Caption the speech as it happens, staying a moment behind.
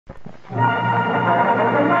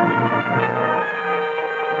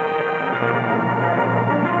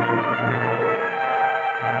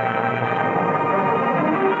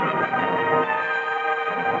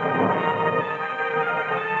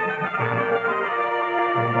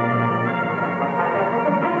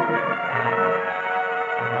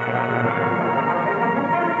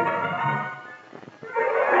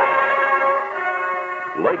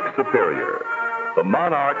Superior, the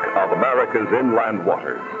monarch of America's inland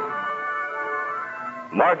waters.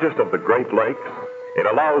 Largest of the Great Lakes, it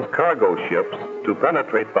allows cargo ships to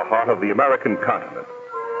penetrate the heart of the American continent,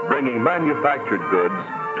 bringing manufactured goods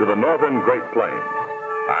to the northern Great Plains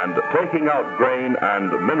and taking out grain and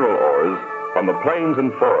mineral ores from the plains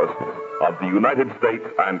and forests of the United States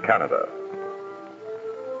and Canada.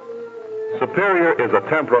 Superior is a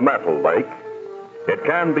temperamental lake. It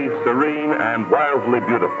can be serene and wildly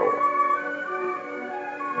beautiful,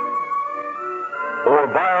 or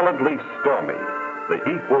violently stormy, the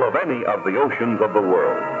equal of any of the oceans of the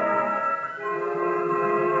world.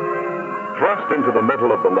 Thrust into the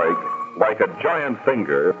middle of the lake like a giant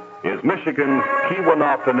finger is Michigan's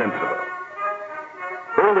Keweenaw Peninsula.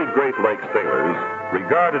 Early Great Lakes sailors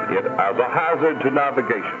regarded it as a hazard to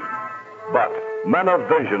navigation, but men of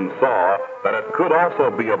vision saw that it could also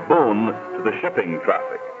be a boon to the shipping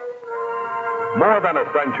traffic. More than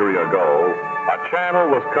a century ago, a channel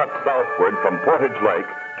was cut southward from Portage Lake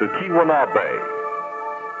to Keweenaw Bay.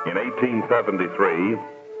 In 1873,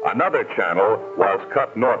 another channel was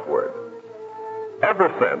cut northward. Ever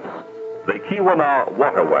since, the Keweenaw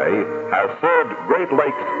Waterway has served Great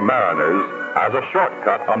Lakes mariners as a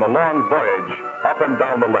shortcut on the long voyage up and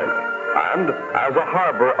down the lake, and as a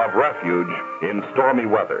harbor of refuge in stormy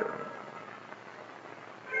weather.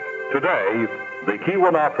 Today, the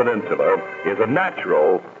Keweenaw Peninsula is a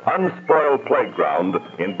natural, unspoiled playground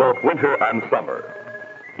in both winter and summer.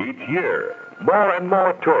 Each year, more and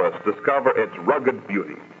more tourists discover its rugged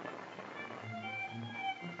beauty.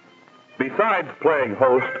 Besides playing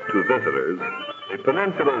host to visitors, the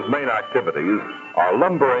peninsula's main activities are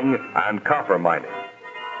lumbering and copper mining.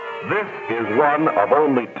 This is one of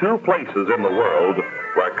only 2 places in the world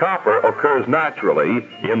where copper occurs naturally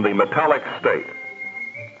in the metallic state.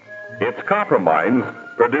 Its copper mines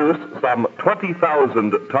produce some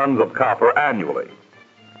 20,000 tons of copper annually.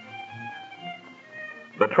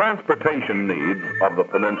 The transportation needs of the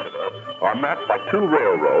peninsula are met by 2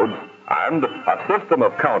 railroads and a system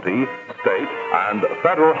of county, state, and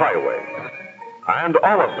federal highways. And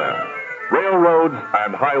all of them, railroads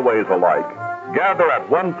and highways alike, gather at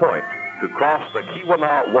one point to cross the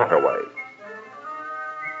Keweenaw Waterway.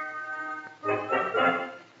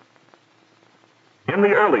 In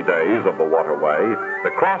the early days of the waterway,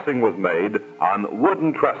 the crossing was made on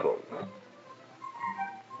wooden trestles.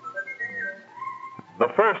 The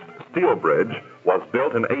first steel bridge was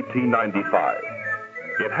built in 1895.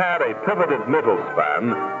 It had a pivoted middle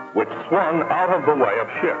span which swung out of the way of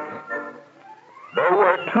ships. There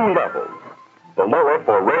were 2 levels, the lower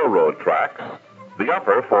for railroad tracks, the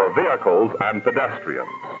upper for vehicles and pedestrians.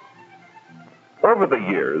 Over the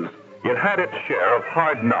years, it had its share of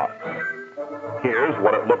hard knocks. Here's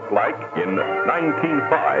what it looked like in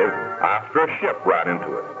 1905 after a ship ran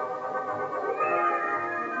into it.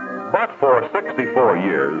 But for 64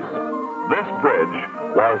 years, this bridge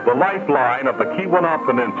was the lifeline of the Keweenaw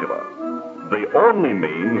Peninsula, the only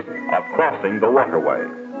means of crossing the waterway.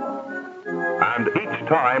 And each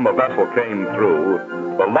time a vessel came through,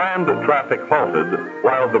 the land traffic halted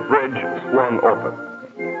while the bridge swung open.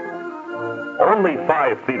 Only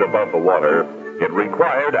 5 feet above the water, it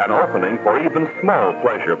required an opening for even small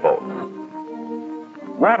pleasure boats.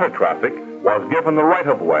 Water traffic was given the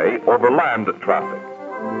right-of-way over land traffic.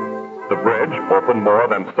 The bridge opened more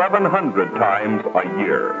than 700 times a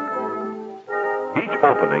year. Each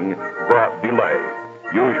opening brought delay,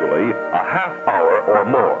 usually a half hour or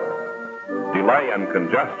more. Delay and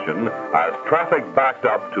congestion as traffic backed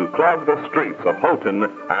up to clog the streets of Houghton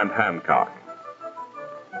and Hancock.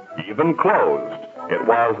 Even closed, it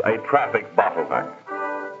was a traffic bottleneck.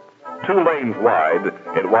 2 lanes wide,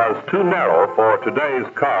 it was too narrow for today's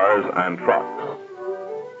cars and trucks.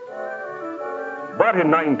 But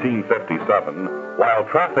in 1957, while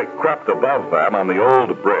traffic crept above them on the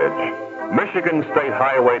old bridge, Michigan State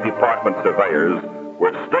Highway Department surveyors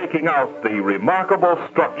were staking out the remarkable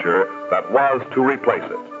structure that was to replace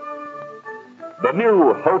it. The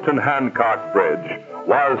new Houghton Hancock Bridge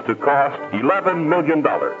was to cost $11 million.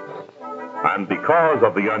 And because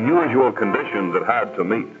of the unusual conditions it had to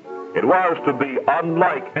meet, it was to be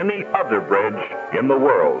unlike any other bridge in the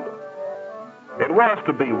world. It was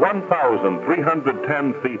to be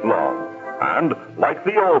 1,310 feet long, and, like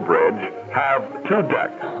the old bridge, have 2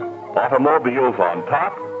 decks, automobiles on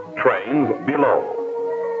top, trains below.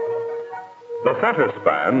 The center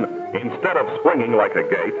span, instead of swinging like a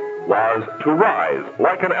gate, was to rise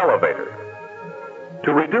like an elevator.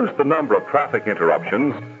 To reduce the number of traffic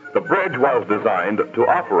interruptions, the bridge was designed to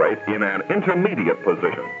operate in an intermediate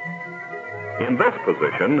position. In this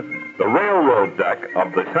position, the railroad deck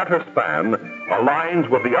of the center span aligns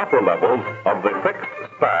with the upper levels of the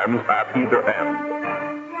fixed spans at either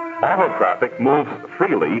end. Auto traffic moves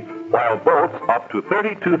freely while boats up to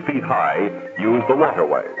 32 feet high use the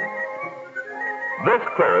waterway. This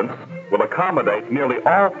clearance will accommodate nearly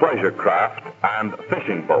all pleasure craft and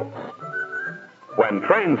fishing boats. When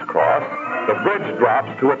trains cross, the bridge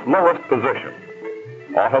drops to its lowest position.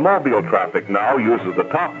 Automobile traffic now uses the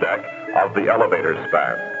top deck of the elevator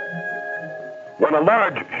span. When a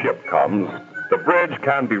large ship comes, the bridge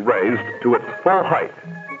can be raised to its full height,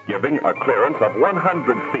 giving a clearance of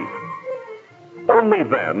 100 feet. Only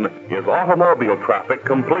then is automobile traffic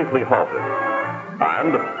completely halted.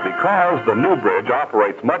 And because the new bridge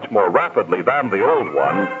operates much more rapidly than the old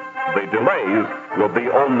one, the delays will be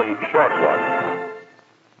only short ones.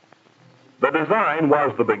 The design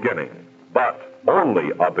was the beginning, but only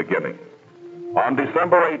a beginning. On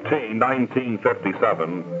December 18,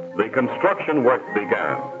 1957, the construction work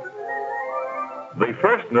began. The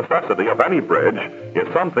first necessity of any bridge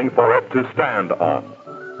is something for it to stand on.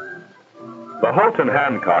 The Houghton and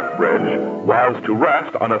Hancock Bridge was to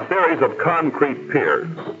rest on a series of concrete piers,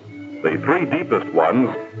 the three deepest ones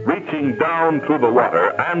reaching down through the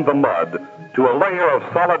water and the mud to a layer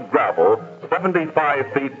of solid gravel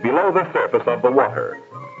 75 feet below the surface of the water.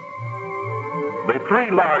 The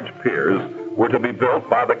three large piers were to be built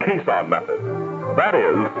by the caisson method. That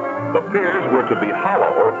is, the piers were to be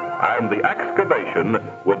hollow and the excavation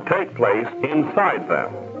would take place inside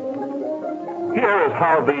them. Here is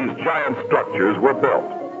how these giant structures were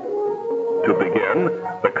built. To begin,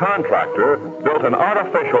 the contractor built an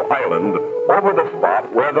artificial island over the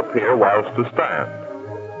spot where the pier was to stand.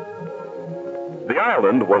 The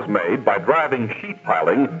island was made by driving sheet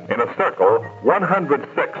piling in a circle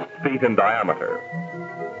 106 feet in diameter.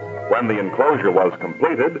 When the enclosure was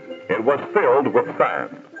completed, it was filled with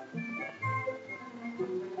sand.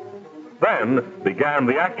 Then began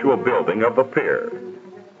the actual building of the pier.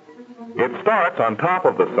 It starts on top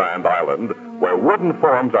of the sand island, where wooden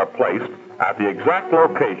forms are placed at the exact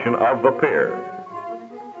location of the pier.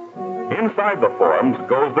 Inside the forms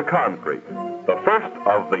goes the concrete, the first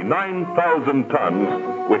of the 9,000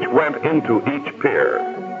 tons which went into each pier.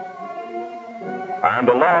 And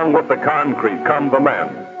along with the concrete come the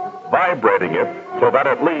men, vibrating it so that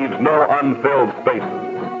it leaves no unfilled spaces.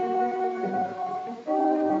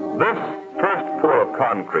 This first pour of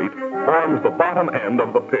concrete forms the bottom end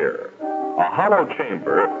of the pier, a hollow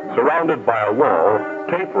chamber surrounded by a wall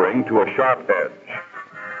tapering to a sharp edge.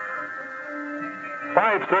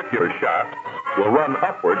 5 circular shafts will run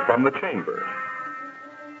upward from the chamber.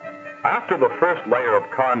 After the first layer of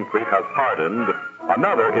concrete has hardened,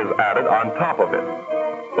 another is added on top of it.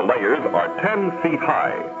 The layers are 10 feet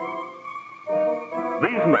high.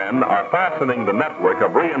 These men are fastening the network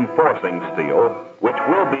of reinforcing steel, which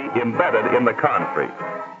will be embedded in the concrete.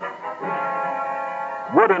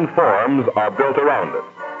 Wooden forms are built around it.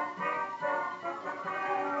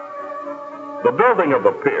 The building of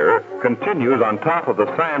the pier continues on top of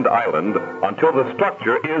the sand island until the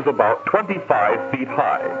structure is about 25 feet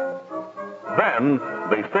high. Then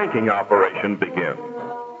the sinking operation begins.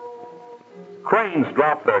 Cranes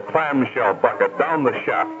drop their clamshell bucket down the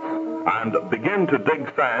shafts and begin to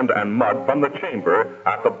dig sand and mud from the chamber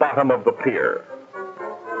at the bottom of the pier.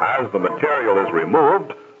 As the material is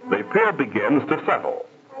removed, the pier begins to settle.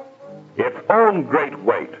 Its own great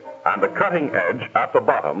weight and the cutting edge at the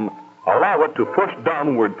bottom allow it to push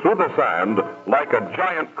downward through the sand like a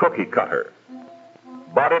giant cookie cutter.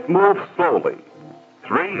 But it moves slowly.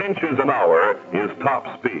 3 inches an hour is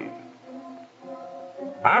top speed.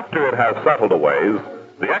 After it has settled a ways,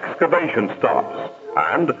 the excavation stops,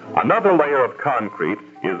 and another layer of concrete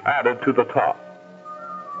is added to the top.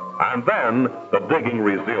 And then the digging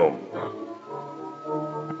resumes.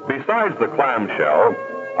 Besides the clamshell,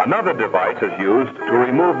 another device is used to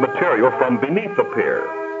remove material from beneath the pier.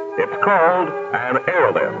 It's called an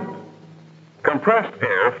airlift. Compressed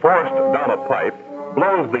air forced down a pipe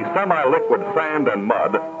blows the semi-liquid sand and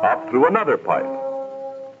mud up through another pipe.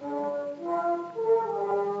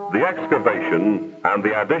 The excavation and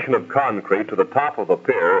the addition of concrete to the top of the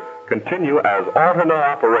pier continue as alternate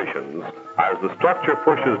operations as the structure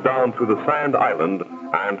pushes down through the sand island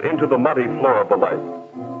and into the muddy floor of the lake.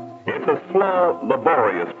 It's a slow,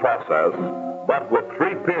 laborious process, but with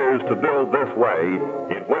 3 piers to build this way,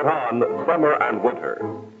 it went on summer and winter.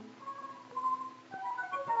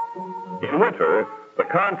 In winter, the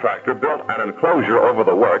contractor built an enclosure over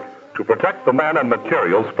the work to protect the men and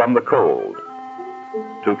materials from the cold.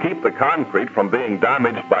 To keep the concrete from being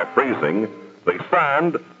damaged by freezing, the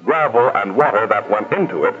sand, gravel, and water that went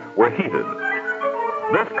into it were heated.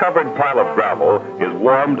 This covered pile of gravel is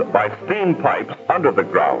warmed by steam pipes under the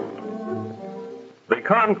ground. The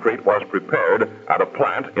concrete was prepared at a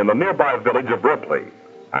plant in the nearby village of Ripley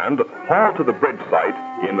and hauled to the bridge site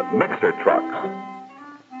in mixer trucks.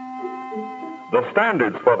 The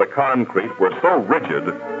standards for the concrete were so rigid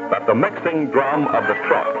that the mixing drum of the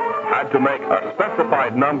truck had to make a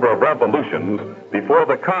specified number of revolutions before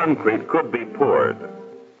the concrete could be poured.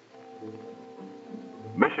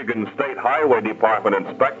 Michigan State Highway Department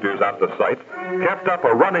inspectors at the site kept up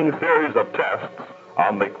a running series of tests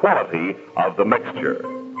on the quality of the mixture.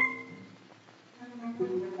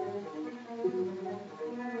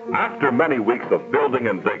 After many weeks of building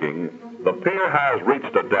and digging, the pier has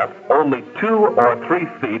reached a depth only 2 or 3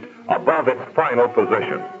 feet above its final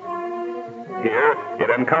position. Here, it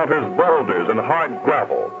encounters boulders and hard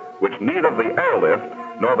gravel, which neither the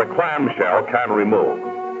airlift nor the clamshell can remove.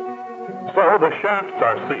 So the shafts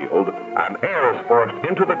are sealed and air is forced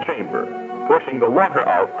into the chamber, pushing the water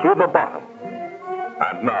out through the bottom.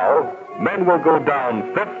 And now, men will go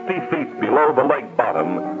down 50 feet below the lake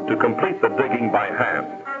bottom to complete the digging by hand.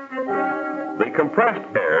 The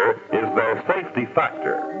compressed air is their safety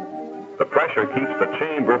factor. The pressure keeps the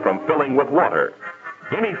chamber from filling with water.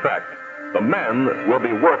 In effect, the men will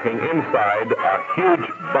be working inside a huge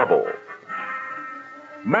bubble.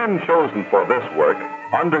 Men chosen for this work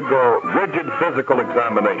undergo rigid physical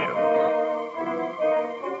examinations.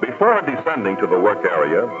 Before descending to the work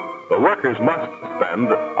area, the workers must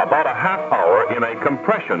spend about a half hour in a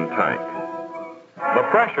compression tank. The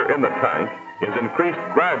pressure in the tank is increased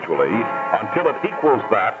gradually until it equals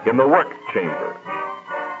that in the work chamber.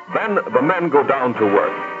 Then the men go down to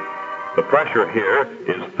work. The pressure here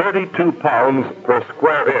is 32 pounds per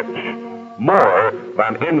square inch, more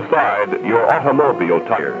than inside your automobile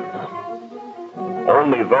tires.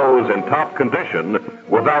 Only those in top condition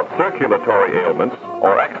without circulatory ailments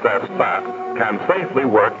or excess fat can safely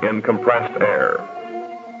work in compressed air.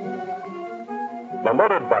 The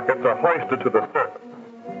loaded buckets are hoisted to the surface.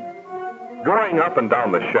 Going up and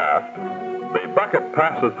down the shaft, the bucket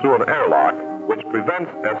passes through an airlock which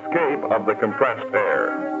prevents escape of the compressed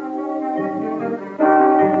air.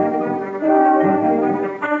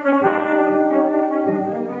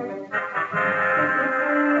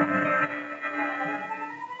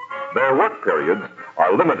 Their work periods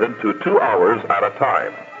are limited to 2 hours at a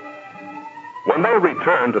time. When they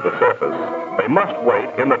return to the surface, they must wait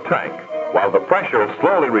in the tank while the pressure is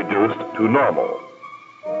slowly reduced to normal.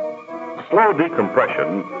 Slow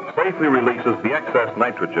decompression safely releases the excess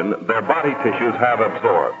nitrogen their body tissues have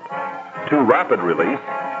absorbed. Too rapid release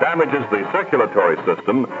damages the circulatory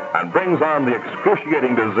system and brings on the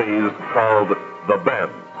excruciating disease called the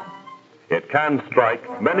bends. It can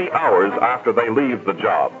strike many hours after they leave the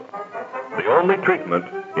job. The only treatment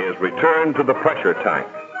is return to the pressure tank.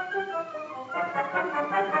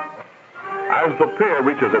 As the pier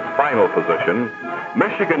reaches its final position,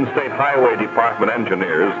 Michigan State Highway Department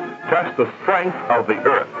engineers test the strength of the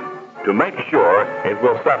earth to make sure it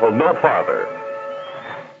will settle no farther.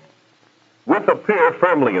 With the pier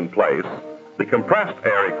firmly in place, the compressed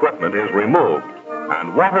air equipment is removed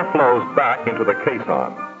and water flows back into the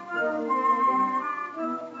caisson.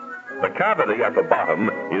 The cavity at the bottom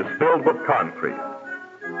is filled with concrete,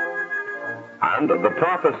 and the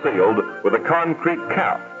top is sealed with a concrete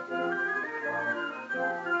cap.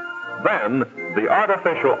 Then, the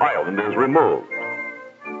artificial island is removed.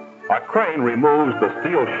 A crane removes the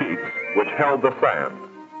steel sheets which held the sand,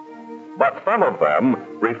 but some of them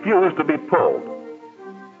refuse to be pulled.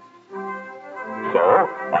 So,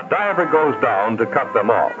 a diver goes down to cut them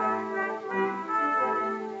off.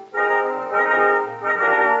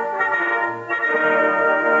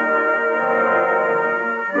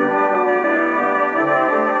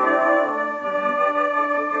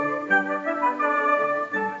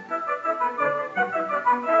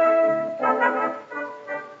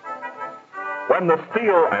 When the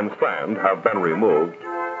steel and sand have been removed,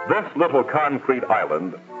 this little concrete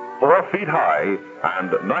island, 4 feet high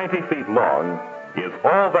and 90 feet long, is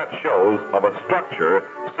all that shows of a structure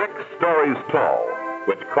 6 stories tall,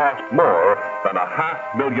 which cost more than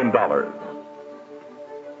 $500,000.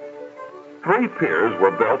 3 piers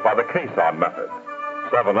were built by the caisson method.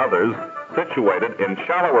 7 others, situated in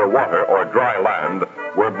shallower water or dry land,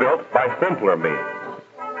 were built by simpler means.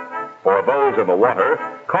 For those in the water,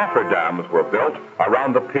 cofferdams were built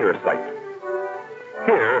around the pier site.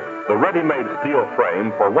 Here, the ready-made steel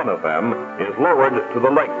frame for one of them is lowered to the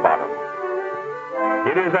lake bottom.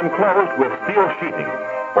 It is enclosed with steel sheeting,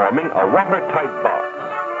 forming a watertight box.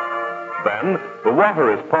 Then, the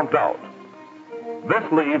water is pumped out.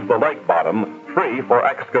 This leaves the lake bottom free for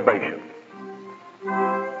excavation.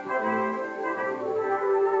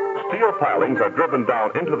 Steel pilings are driven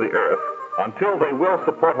down into the earth until they will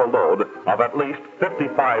support a load of at least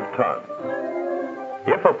 55 tons.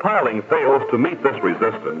 If a piling fails to meet this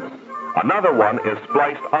resistance, another one is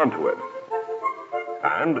spliced onto it,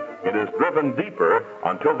 and it is driven deeper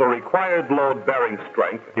until the required load-bearing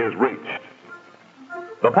strength is reached.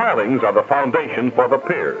 The pilings are the foundation for the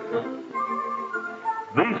piers.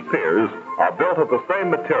 These piers are built of the same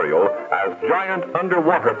material as giant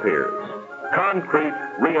underwater piers, concrete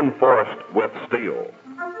reinforced with steel.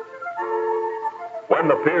 When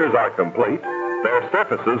the piers are complete, their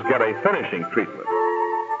surfaces get a finishing treatment.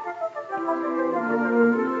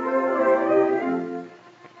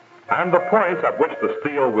 And the points at which the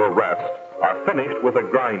steel will rest are finished with a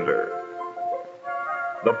grinder.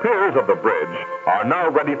 The piers of the bridge are now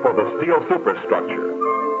ready for the steel superstructure.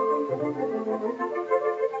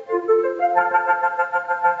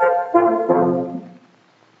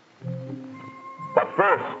 But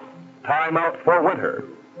first, time out for winter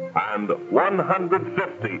and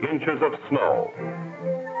 150 inches of snow.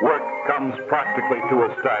 Work comes practically to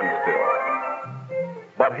a standstill.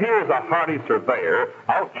 But here's a hardy surveyor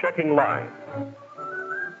out checking lines.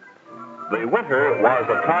 The winter was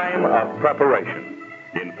a time of preparation.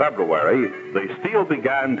 In February, the steel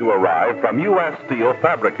began to arrive from U.S. steel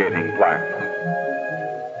fabricating plants.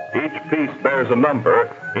 Each piece bears a number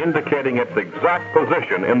indicating its exact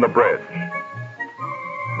position in the bridge.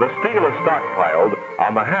 The steel is stockpiled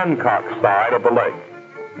on the Hancock side of the lake.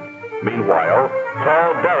 Meanwhile,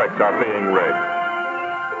 tall derricks are being rigged.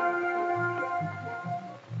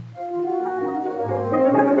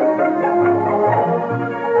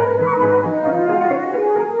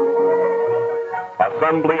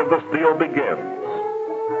 Assembly of the steel begins.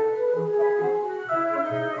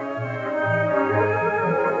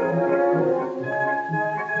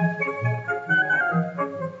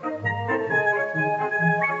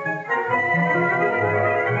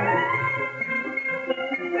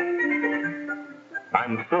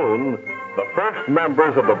 And soon, the first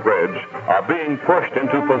members of the bridge are being pushed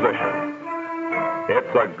into position.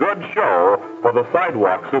 It's a good show for the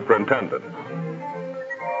sidewalk superintendents.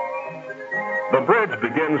 The bridge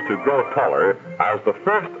begins to grow taller as the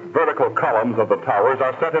first vertical columns of the towers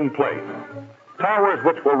are set in place. Towers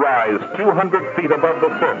which will rise 200 feet above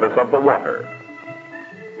the surface of the water.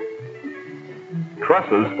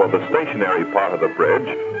 Trusses for the stationary part of the bridge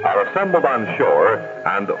are assembled on shore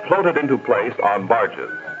and floated into place on barges.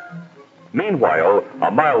 Meanwhile,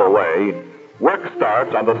 a mile away, work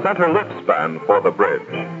starts on the center lift span for the bridge.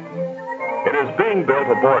 It is being built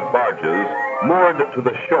aboard barges moored to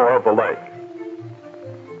the shore of the lake.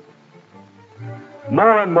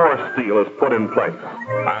 More and more steel is put in place,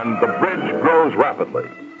 and the bridge grows rapidly.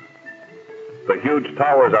 The huge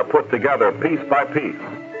towers are put together piece by piece,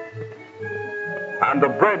 and the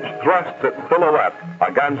bridge thrusts its silhouette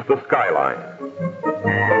against the skyline.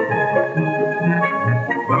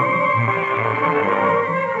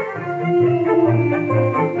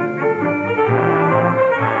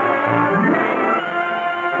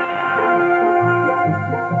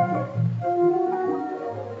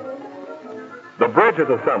 The bridge is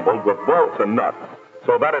assembled with bolts and nuts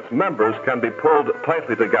so that its members can be pulled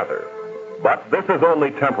tightly together. But this is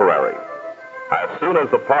only temporary. As soon as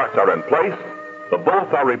the parts are in place, the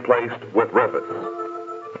bolts are replaced with rivets.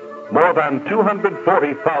 More than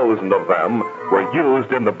 240,000 of them were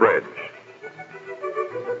used in the bridge.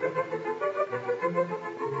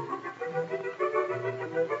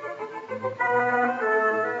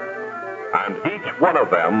 And each one of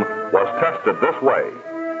them was tested this way.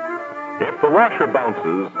 If the washer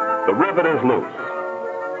bounces, the rivet is loose.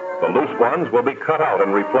 The loose ones will be cut out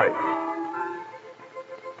and replaced.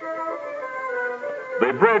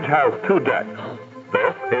 The bridge has two decks.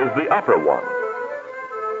 This is the upper one.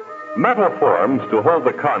 Metal forms to hold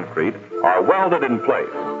the concrete are welded in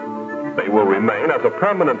place. They will remain as a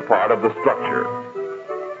permanent part of the structure.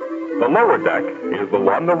 The lower deck is the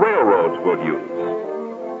one the railroads will use.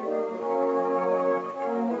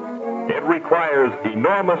 It requires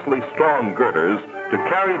enormously strong girders to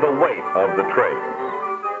carry the weight of the trains.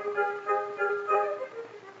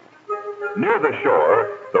 Near the shore,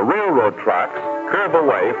 the railroad tracks curve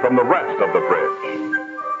away from the rest of the bridge.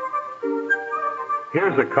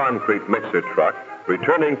 Here's a concrete mixer truck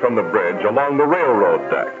returning from the bridge along the railroad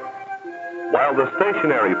deck. While the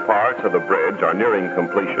stationary parts of the bridge are nearing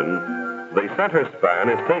completion, the center span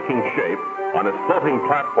is taking shape on its floating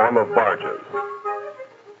platform of barges.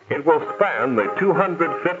 It will span the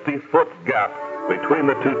 250-foot gap between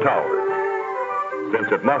the two towers.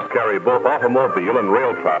 Since it must carry both automobile and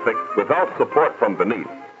rail traffic without support from beneath,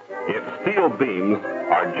 Its steel beams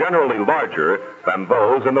are generally larger than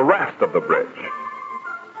those in the rest of the bridge.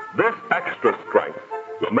 This extra strength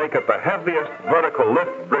will make it the heaviest vertical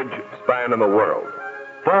lift bridge span in the world,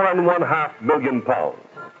 4.5 million pounds.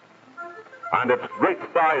 And its great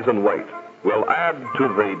size and weight will add to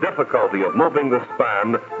the difficulty of moving the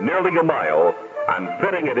span nearly a mile and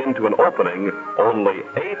fitting it into an opening only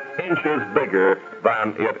 8 inches bigger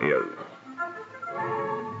than it is.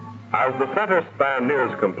 As the center span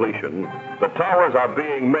nears completion, the towers are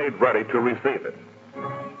being made ready to receive it.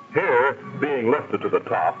 Here, being lifted to the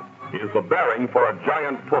top, is the bearing for a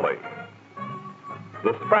giant pulley.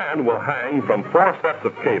 The span will hang from 4 sets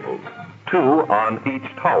of cables, 2 on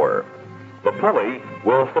each tower. The pulley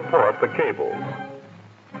will support the cables.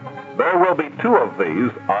 There will be 2 of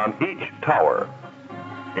these on each tower.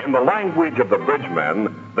 In the language of the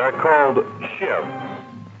bridgemen, they're called shivs.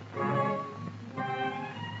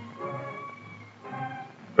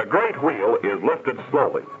 The great wheel is lifted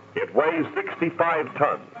slowly. It weighs 65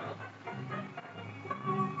 tons.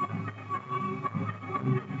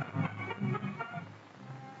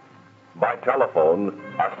 By telephone,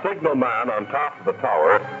 a signalman on top of the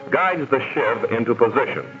tower guides the shiv into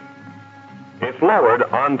position. It's lowered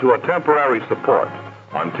onto a temporary support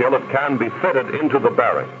until it can be fitted into the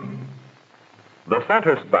bearing. The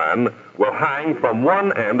center span will hang from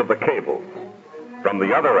one end of the cables. From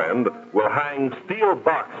the other end will hang steel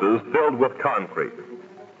boxes filled with concrete.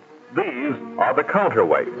 These are the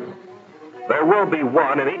counterweights. There will be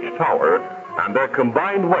 1 in each tower, and their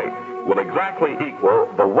combined weight will exactly equal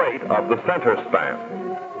the weight of the center span.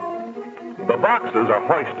 The boxes are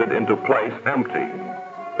hoisted into place empty.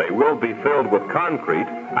 They will be filled with concrete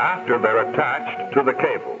after they're attached to the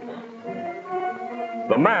cables.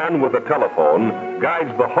 The man with the telephone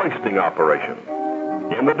guides the hoisting operation.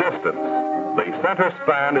 In the distance, the center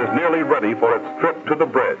span is nearly ready for its trip to the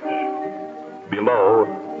bridge. Below,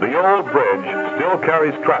 the old bridge still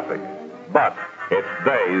carries traffic, but its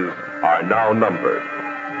days are now numbered.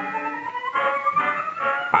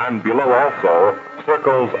 And below also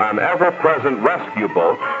circles an ever-present rescue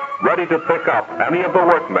boat ready to pick up any of the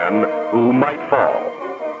workmen who might fall.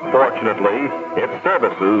 Fortunately, its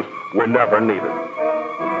services were never needed.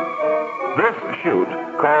 This chute,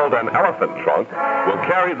 called an elephant trunk, will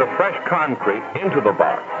carry the fresh concrete into the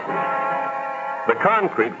box. The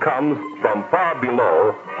concrete comes from far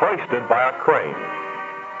below, hoisted by a crane.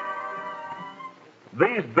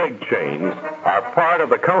 These big chains are part of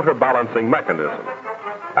the counterbalancing mechanism.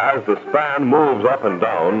 As the span moves up and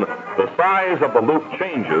down, the size of the loop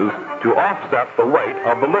changes to offset the weight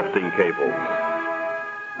of the lifting cables.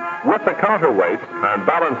 With the counterweights and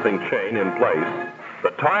balancing chain in place,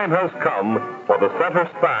 the time has come for the center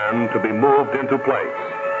span to be moved into place.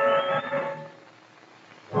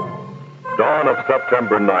 Dawn of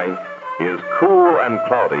September 9th is cool and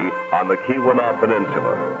cloudy on the Keweenaw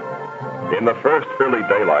Peninsula. In the first early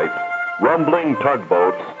daylight, rumbling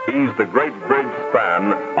tugboats ease the great bridge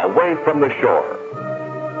span away from the shore.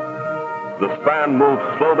 The span moves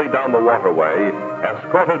slowly down the waterway,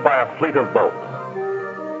 escorted by a fleet of boats.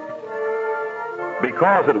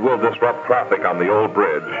 Because it will disrupt traffic on the old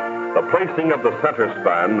bridge, the placing of the center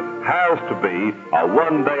span has to be a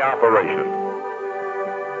one-day operation.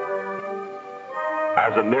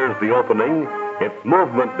 As it nears the opening, its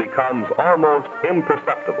movement becomes almost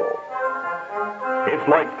imperceptible. It's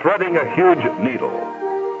like threading a huge needle.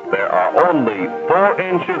 There are only 4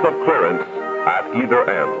 inches of clearance at either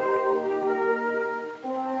end.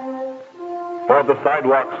 For the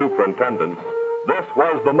sidewalk superintendents, this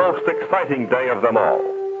was the most exciting day of them all.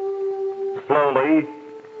 Slowly,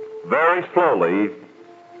 very slowly,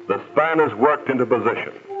 the span is worked into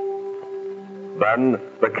position. Then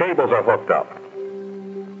the cables are hooked up.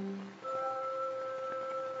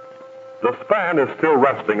 The span is still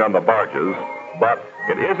resting on the barges, but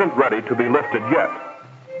it isn't ready to be lifted yet.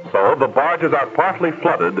 So the barges are partly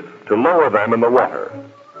flooded to lower them in the water.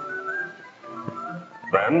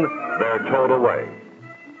 Then they're towed away.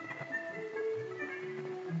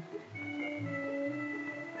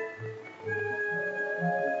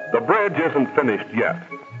 The bridge isn't finished yet,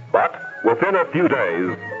 but within a few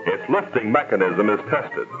days, its lifting mechanism is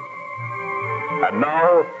tested. And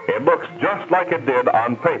now it looks just like it did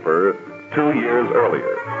on paper 2 years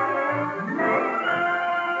earlier.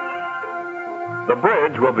 The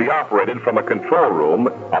bridge will be operated from a control room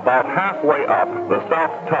about halfway up the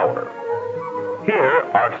south tower. Here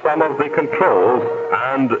are some of the controls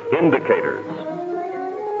and indicators.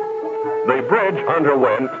 The bridge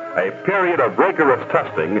underwent a period of rigorous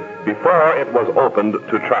testing before it was opened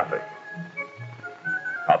to traffic.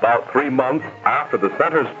 About 3 months after the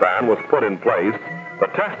center span was put in place, The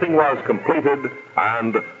testing was completed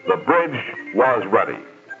and the bridge was ready.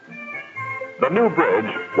 The new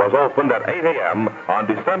bridge was opened at 8 a.m. on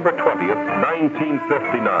December 20th,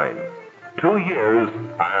 1959, 2 years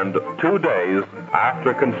and 2 days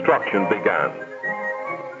after construction began.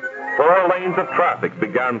 4 lanes of traffic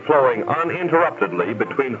began flowing uninterruptedly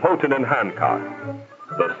between Houghton and Hancock.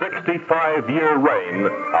 The 65-year reign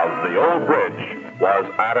of the old bridge was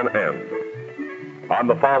at an end. On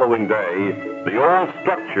the following day, the old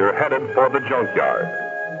structure headed for the junkyard.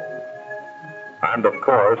 And of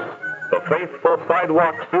course, the faithful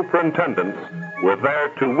sidewalk superintendents were there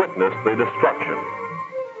to witness the destruction.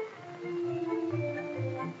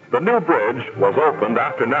 The new bridge was opened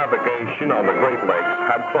after navigation on the Great Lakes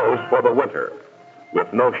had closed for the winter.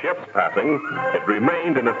 With no ships passing, it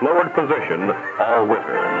remained in its lowered position all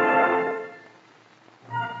winter.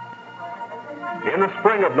 In the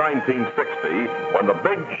spring of 1960, when the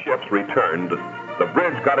big ships returned, the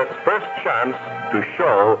bridge got its first chance to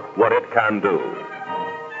show what it can do.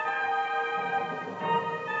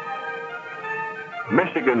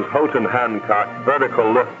 Michigan's Houghton Hancock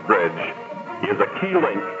Vertical Lift Bridge is a key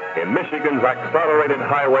link in Michigan's accelerated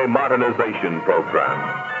highway modernization program.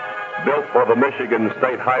 Built for the Michigan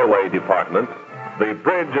State Highway Department, the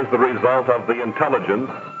bridge is the result of the intelligence,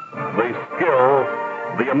 the skill,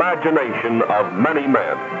 the imagination of many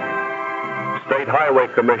men. State Highway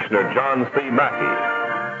Commissioner John C.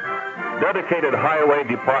 Mackey, dedicated Highway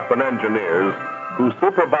Department engineers who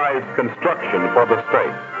supervise construction for the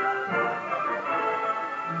state.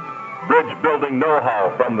 Bridge building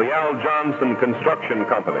know-how from the Al Johnson Construction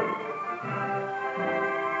Company.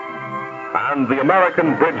 And the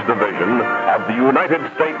American Bridge Division of the United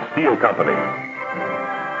States Steel Company.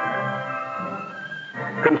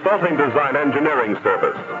 Consulting design engineering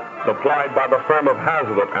service supplied by the firm of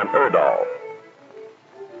Hazlitt and Erdahl.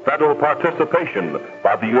 Federal participation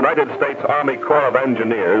by the United States Army Corps of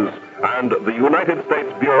Engineers and the United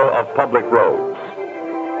States Bureau of Public Roads.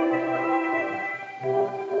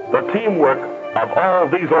 The teamwork of all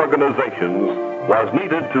these organizations was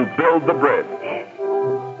needed to build the bridge,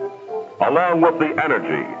 along with the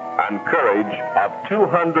energy and courage of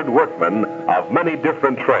 200 workmen of many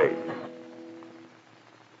different trades.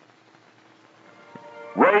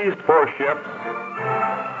 Raised for ships,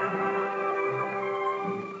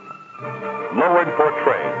 lowered for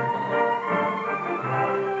trains,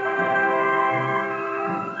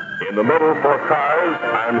 in the middle for cars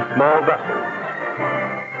and small vessels.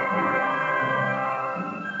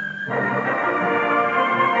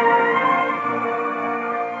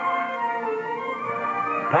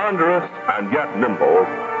 Ponderous and yet nimble,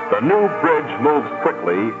 the new bridge moves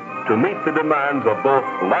quickly to meet the demands of both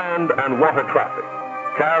land and water traffic,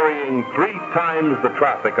 carrying 3 times the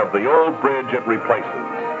traffic of the old bridge it replaces.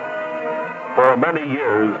 For many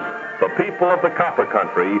years, the people of the Copper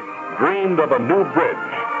Country dreamed of a new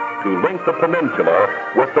bridge to link the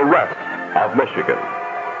peninsula with the rest of Michigan.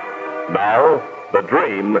 Now, the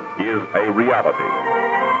dream is a reality.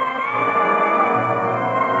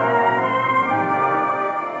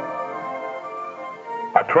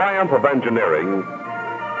 A triumph of engineering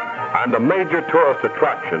and a major tourist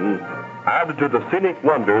attraction added to the scenic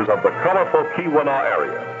wonders of the colorful Keweenaw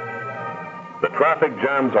area. The traffic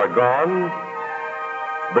jams are gone.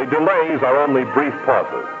 The delays are only brief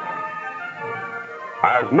pauses.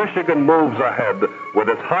 As Michigan moves ahead with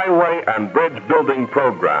its highway and bridge building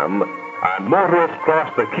program, and motorists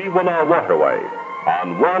cross the Keweenaw waterway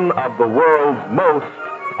on one of the world's most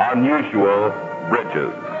unusual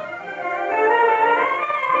bridges.